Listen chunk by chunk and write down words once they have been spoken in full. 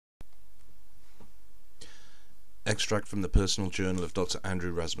Extract from the personal journal of Dr.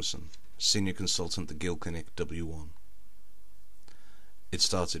 Andrew Rasmussen, Senior Consultant at the Gill Clinic, W1. It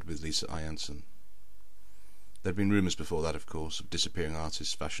started with Lisa Ianson. There had been rumours before that, of course, of disappearing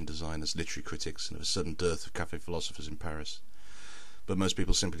artists, fashion designers, literary critics, and of a sudden dearth of cafe philosophers in Paris. But most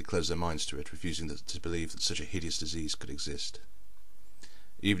people simply closed their minds to it, refusing to believe that such a hideous disease could exist.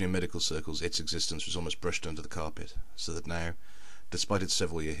 Even in medical circles, its existence was almost brushed under the carpet, so that now, despite its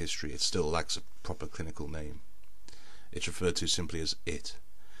several-year history, it still lacks a proper clinical name. It's referred to simply as it,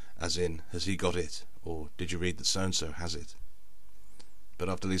 as in, has he got it, or did you read that so-and-so has it? But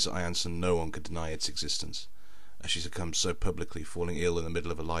after Lisa Ianson, no one could deny its existence, as she succumbed so publicly, falling ill in the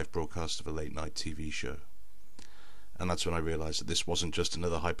middle of a live broadcast of a late-night TV show. And that's when I realised that this wasn't just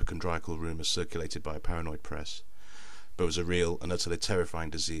another hypochondriacal rumour circulated by a paranoid press, but was a real and utterly terrifying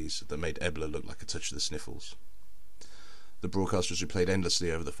disease that made Ebola look like a touch of the sniffles. The broadcast was replayed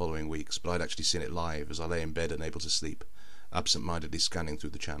endlessly over the following weeks, but I'd actually seen it live as I lay in bed unable to sleep, absent-mindedly scanning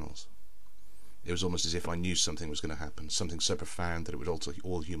through the channels. It was almost as if I knew something was going to happen, something so profound that it would alter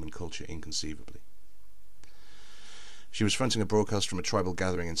all human culture inconceivably. She was fronting a broadcast from a tribal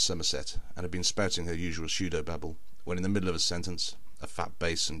gathering in Somerset, and had been spouting her usual pseudo-babble, when in the middle of a sentence, a fat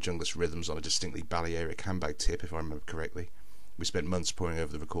bass and junglist rhythms on a distinctly Balearic handbag tip, if I remember correctly, we spent months poring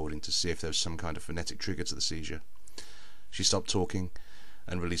over the recording to see if there was some kind of phonetic trigger to the seizure. She stopped talking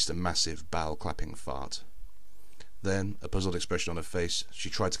and released a massive bowel-clapping fart. Then, a puzzled expression on her face, she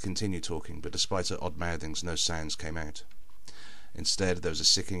tried to continue talking, but despite her odd mouthings, no sounds came out. Instead, there was a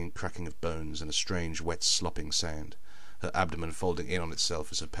sickening cracking of bones and a strange, wet, slopping sound, her abdomen folding in on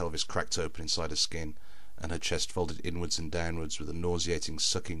itself as her pelvis cracked open inside her skin, and her chest folded inwards and downwards with a nauseating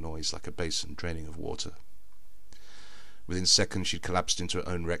sucking noise like a basin draining of water. Within seconds she'd collapsed into her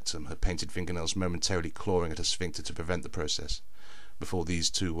own rectum, her painted fingernails momentarily clawing at her sphincter to prevent the process, before these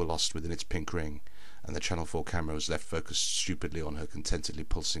too were lost within its pink ring, and the Channel 4 camera was left focused stupidly on her contentedly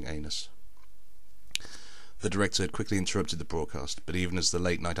pulsing anus. The director had quickly interrupted the broadcast, but even as the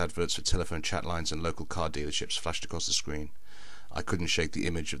late-night adverts for telephone chat lines and local car dealerships flashed across the screen, I couldn't shake the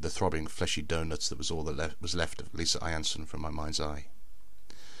image of the throbbing, fleshy donuts that was all that was left of Lisa Ianson from my mind's eye.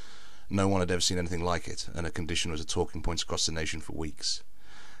 No one had ever seen anything like it, and her condition was a talking point across the nation for weeks.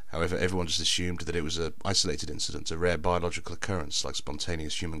 However, everyone just assumed that it was an isolated incident, a rare biological occurrence like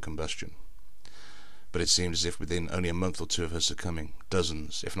spontaneous human combustion. But it seemed as if within only a month or two of her succumbing,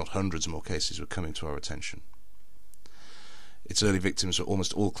 dozens, if not hundreds more cases were coming to our attention. Its early victims were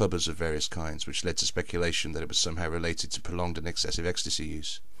almost all clubbers of various kinds, which led to speculation that it was somehow related to prolonged and excessive ecstasy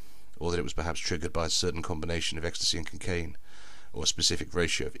use, or that it was perhaps triggered by a certain combination of ecstasy and cocaine, or a specific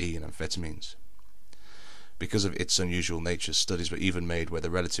ratio of E and amphetamines. Because of its unusual nature, studies were even made where the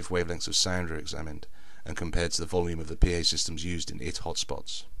relative wavelengths of sound were examined, and compared to the volume of the PA systems used in it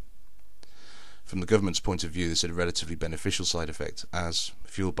hotspots. From the government's point of view, this had a relatively beneficial side effect, as,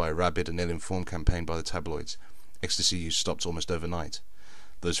 fueled by a rabid and ill-informed campaign by the tabloids, ecstasy use stopped almost overnight,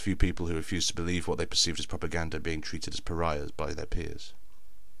 those few people who refused to believe what they perceived as propaganda being treated as pariahs by their peers.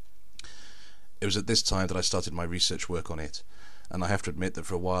 It was at this time that I started my research work on it, and I have to admit that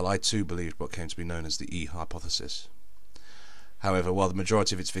for a while I too believed what came to be known as the E hypothesis. However, while the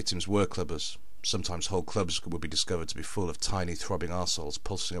majority of its victims were clubbers, sometimes whole clubs would be discovered to be full of tiny throbbing arseholes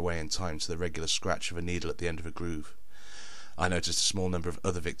pulsing away in time to the regular scratch of a needle at the end of a groove. I noticed a small number of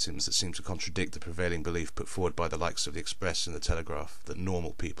other victims that seemed to contradict the prevailing belief put forward by the likes of the Express and the Telegraph that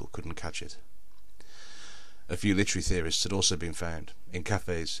normal people couldn't catch it. A few literary theorists had also been found, in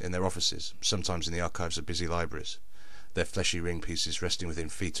cafes, in their offices, sometimes in the archives of busy libraries, their fleshy ring pieces resting within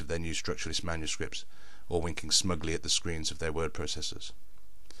feet of their new structuralist manuscripts, or winking smugly at the screens of their word processors.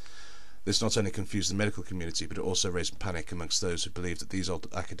 This not only confused the medical community, but it also raised panic amongst those who believed that these old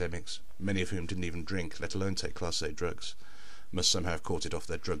academics, many of whom didn't even drink, let alone take Class A drugs, must somehow have caught it off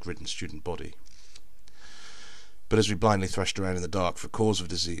their drug-ridden student body. But as we blindly thrashed around in the dark for cause of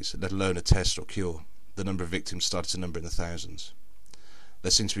disease, let alone a test or cure, the number of victims started to number in the thousands.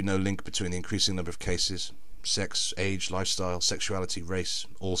 There seemed to be no link between the increasing number of cases. Sex, age, lifestyle, sexuality, race,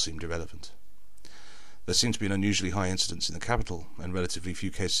 all seemed irrelevant. There seemed to be an unusually high incidence in the capital, and relatively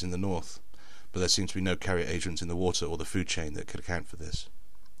few cases in the north, but there seemed to be no carrier agent in the water or the food chain that could account for this.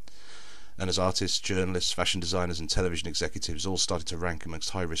 And as artists, journalists, fashion designers and television executives all started to rank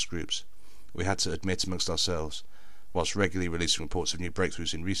amongst high-risk groups, we had to admit amongst ourselves, whilst regularly releasing reports of new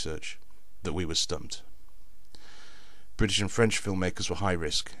breakthroughs in research, that we were stumped. British and French filmmakers were high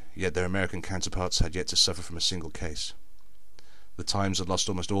risk, yet their American counterparts had yet to suffer from a single case. The Times had lost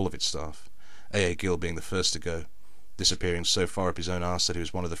almost all of its staff, A. Gill being the first to go, disappearing so far up his own arse that he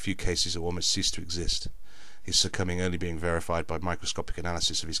was one of the few cases who almost ceased to exist, his succumbing only being verified by microscopic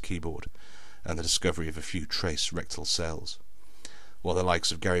analysis of his keyboard, and the discovery of a few trace rectal cells, while the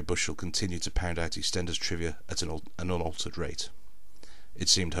likes of Gary Bushell continued to pound out EastEnders trivia at an unaltered rate. It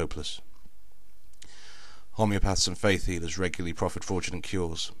seemed hopeless. Homeopaths and faith healers regularly proffered fraudulent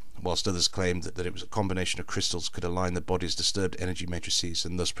cures, whilst others claimed that it was a combination of crystals could align the body's disturbed energy matrices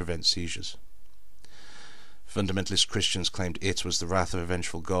and thus prevent seizures. Fundamentalist Christians claimed it was the wrath of a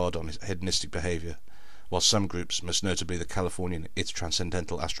vengeful God on his hedonistic behaviour, while some groups, most notably the Californian It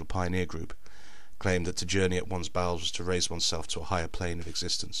Transcendental Astral Pioneer Group, claimed that to journey at one's bowels was to raise oneself to a higher plane of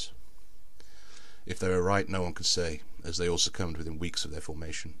existence. If they were right, no one could say, as they all succumbed within weeks of their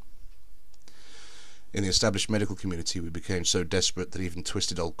formation. In the established medical community, we became so desperate that even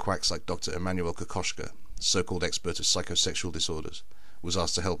twisted old quacks like Dr. Emanuel Kokoschka, so-called expert of psychosexual disorders, was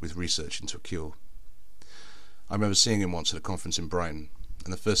asked to help with research into a cure. I remember seeing him once at a conference in Brighton,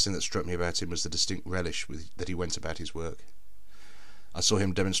 and the first thing that struck me about him was the distinct relish that he went about his work. I saw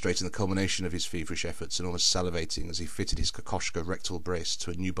him demonstrating the culmination of his feverish efforts and almost salivating as he fitted his Kokoschka rectal brace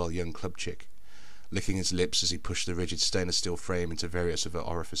to a nubile young club chick, licking his lips as he pushed the rigid stainless steel frame into various of her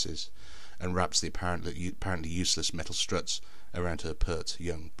orifices, and wrapped the apparently useless metal struts around her pert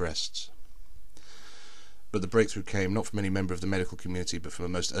young breasts. But the breakthrough came not from any member of the medical community, but from a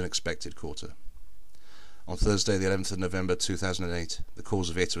most unexpected quarter. On Thursday, the 11th of November 2008, the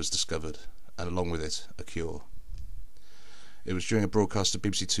cause of it was discovered, and along with it, a cure. It was during a broadcast of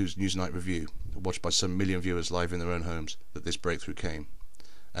BBC Two's Newsnight Review, watched by some million viewers live in their own homes, that this breakthrough came,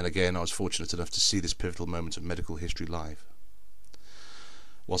 and again I was fortunate enough to see this pivotal moment of medical history live.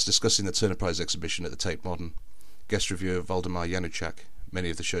 Whilst discussing the Turner Prize exhibition at the Tate Modern, guest reviewer Waldemar Januszak, many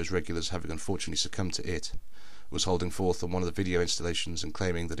of the show's regulars having unfortunately succumbed to it, was holding forth on one of the video installations and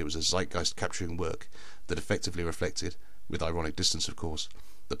claiming that it was a zeitgeist-capturing work that effectively reflected, with ironic distance of course,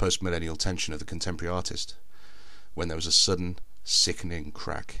 the post-millennial tension of the contemporary artist, when there was a sudden, sickening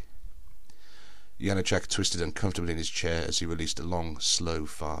crack. Januszak twisted uncomfortably in his chair as he released a long, slow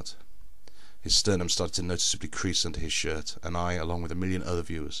fart. His sternum started to noticeably crease under his shirt, and I, along with a million other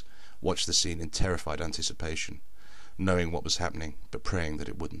viewers, watched the scene in terrified anticipation, knowing what was happening, but praying that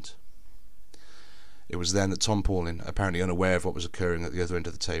it wouldn't. It was then that Tom Paulin, apparently unaware of what was occurring at the other end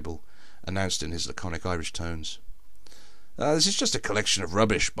of the table, announced in his laconic Irish tones, "This is just a collection of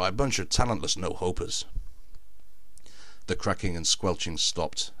rubbish by a bunch of talentless no-hopers." The cracking and squelching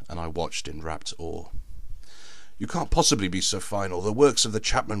stopped, and I watched in rapt awe. "You can't possibly be so final. The works of the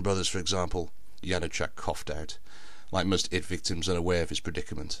Chapman brothers, for example," Januszak coughed out, like most it victims unaware of his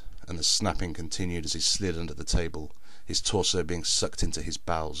predicament, and the snapping continued as he slid under the table, his torso being sucked into his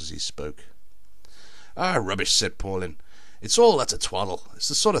bowels as he spoke. Rubbish," said Paulin. "It's all utter twaddle. It's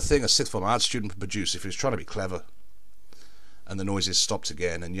the sort of thing a sixth form art student would produce if he was trying to be clever." And the noises stopped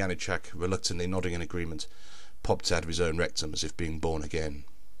again, and Januszak, reluctantly nodding in agreement, popped out of his own rectum as if being born again.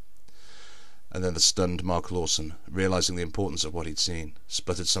 And then the stunned Mark Lawson, realizing the importance of what he'd seen,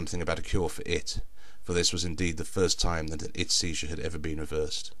 spluttered something about a cure for it, for this was indeed the first time that an it seizure had ever been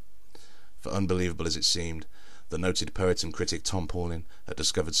reversed. For unbelievable as it seemed, the noted poet and critic Tom Paulin had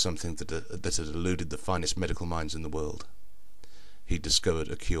discovered something that had eluded the finest medical minds in the world. He'd discovered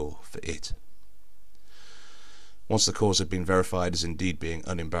a cure for it. Once the cause had been verified as indeed being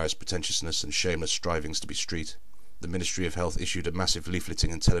unembarrassed pretentiousness and shameless strivings to be street, the Ministry of Health issued a massive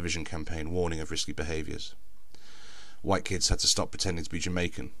leafleting and television campaign warning of risky behaviours. White kids had to stop pretending to be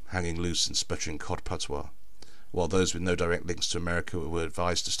Jamaican, hanging loose and sputtering cod patois, while those with no direct links to America were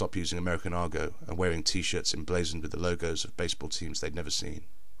advised to stop using American argot and wearing T-shirts emblazoned with the logos of baseball teams they'd never seen.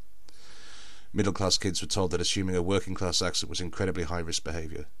 Middle-class kids were told that assuming a working-class accent was incredibly high-risk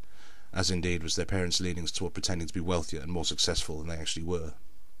behaviour, as indeed was their parents' leanings toward pretending to be wealthier and more successful than they actually were.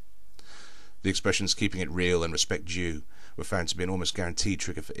 The expressions "keeping it real" and "respect due" were found to be an almost guaranteed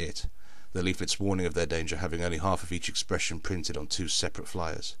trigger for it, the leaflets warning of their danger having only half of each expression printed on 2 separate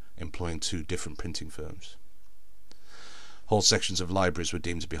flyers, employing 2 different printing firms. Whole sections of libraries were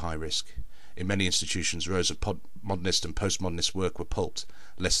deemed to be high risk. In many institutions, rows of modernist and postmodernist work were pulped,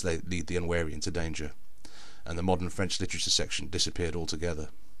 lest they lead the unwary into danger, and the modern French literature section disappeared altogether.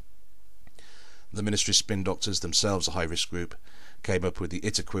 The ministry spin doctors, themselves a high-risk group, came up with the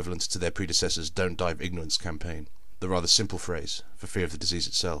it equivalent to their predecessors' Don't Die of Ignorance campaign, the rather simple phrase, for fear of the disease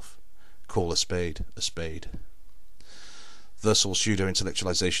itself, "Call a spade a spade." Thus all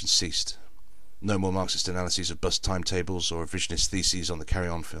pseudo-intellectualization ceased. No more Marxist analyses of bus timetables or revisionist theses on the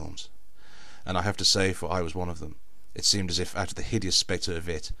carry-on films. And I have to say, for I was one of them, it seemed as if out of the hideous spectre of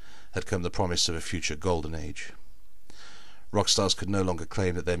it had come the promise of a future golden age. Rock stars could no longer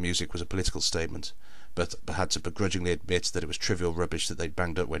claim that their music was a political statement, but had to begrudgingly admit that it was trivial rubbish that they'd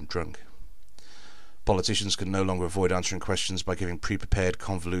banged up when drunk. Politicians could no longer avoid answering questions by giving pre-prepared,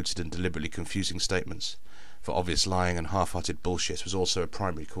 convoluted and deliberately confusing statements, for obvious lying and half-hearted bullshit was also a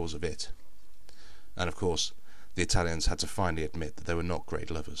primary cause of it. And of course, the Italians had to finally admit that they were not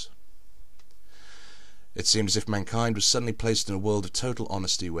great lovers. It seemed as if mankind was suddenly placed in a world of total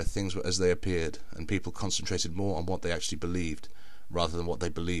honesty where things were as they appeared, and people concentrated more on what they actually believed, rather than what they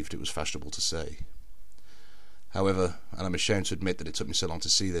believed it was fashionable to say. However, and I'm ashamed to admit that it took me so long to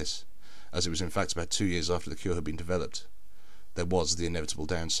see this, as it was in fact about 2 years after the cure had been developed, there was the inevitable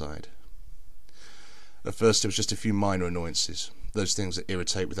downside. At first it was just a few minor annoyances, those things that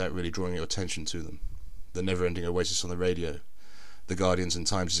irritate without really drawing your attention to them. The never-ending Oasis on the radio, the Guardians and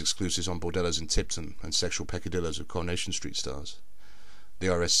Times' exclusives on bordellos in Tipton and sexual peccadillos of Coronation Street stars, the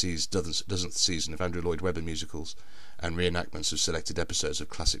RSC's dozenth season of Andrew Lloyd Webber musicals, and reenactments of selected episodes of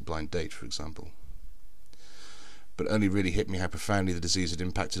classic Blind Date, for example. But it only really hit me how profoundly the disease had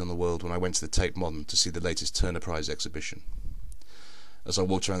impacted on the world when I went to the Tate Modern to see the latest Turner Prize exhibition. As I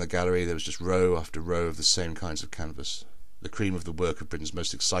walked around the gallery, there was just row after row of the same kinds of canvas. The cream of the work of Britain's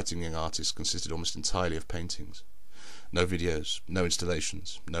most exciting young artists consisted almost entirely of paintings. No videos, no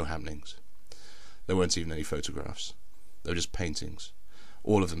installations, no happenings. There weren't even any photographs. They were just paintings,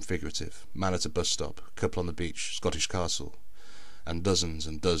 all of them figurative: man at a bus stop, couple on the beach, Scottish castle, and dozens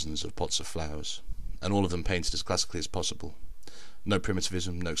of pots of flowers, and all of them painted as classically as possible. No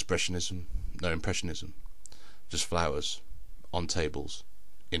primitivism, no expressionism, no impressionism. Just flowers, on tables,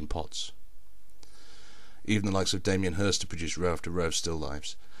 in pots. Even the likes of Damien Hirst had produced row after row of still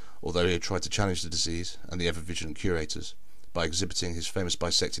lifes, although he had tried to challenge the disease and the ever-vigilant curators by exhibiting his famous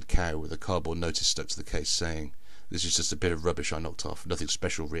bisected cow with a cardboard notice stuck to the case saying, "This is just a bit of rubbish I knocked off, nothing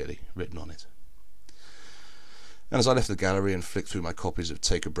special really," written on it. And as I left the gallery and flicked through my copies of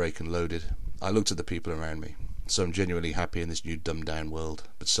Take a Break and Loaded, I looked at the people around me, some genuinely happy in this new dumbed-down world,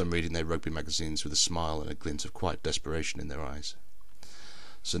 but some reading their rugby magazines with a smile and a glint of quiet desperation in their eyes.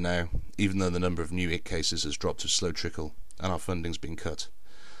 So now, even though the number of new IT cases has dropped to a slow trickle, and our funding's been cut,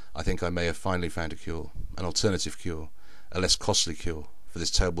 I think I may have finally found a cure, an alternative cure, a less costly cure for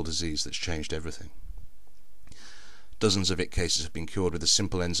this terrible disease that's changed everything. Dozens of IT cases have been cured with a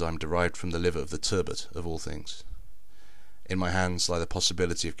simple enzyme derived from the liver of the turbot, of all things. In my hands lie the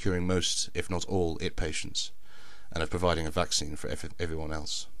possibility of curing most, if not all, IT patients, and of providing a vaccine for everyone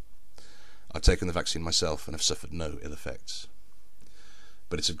else. I've taken the vaccine myself and have suffered no ill effects.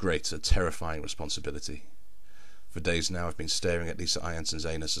 But it's a great, a terrifying responsibility. For days now I've been staring at Lisa Iansson's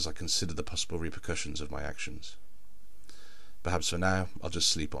anus as I consider the possible repercussions of my actions. Perhaps for now I'll just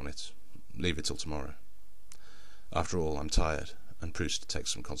sleep on it, leave it till tomorrow. After all, I'm tired, and Proust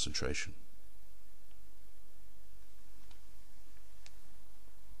takes some concentration.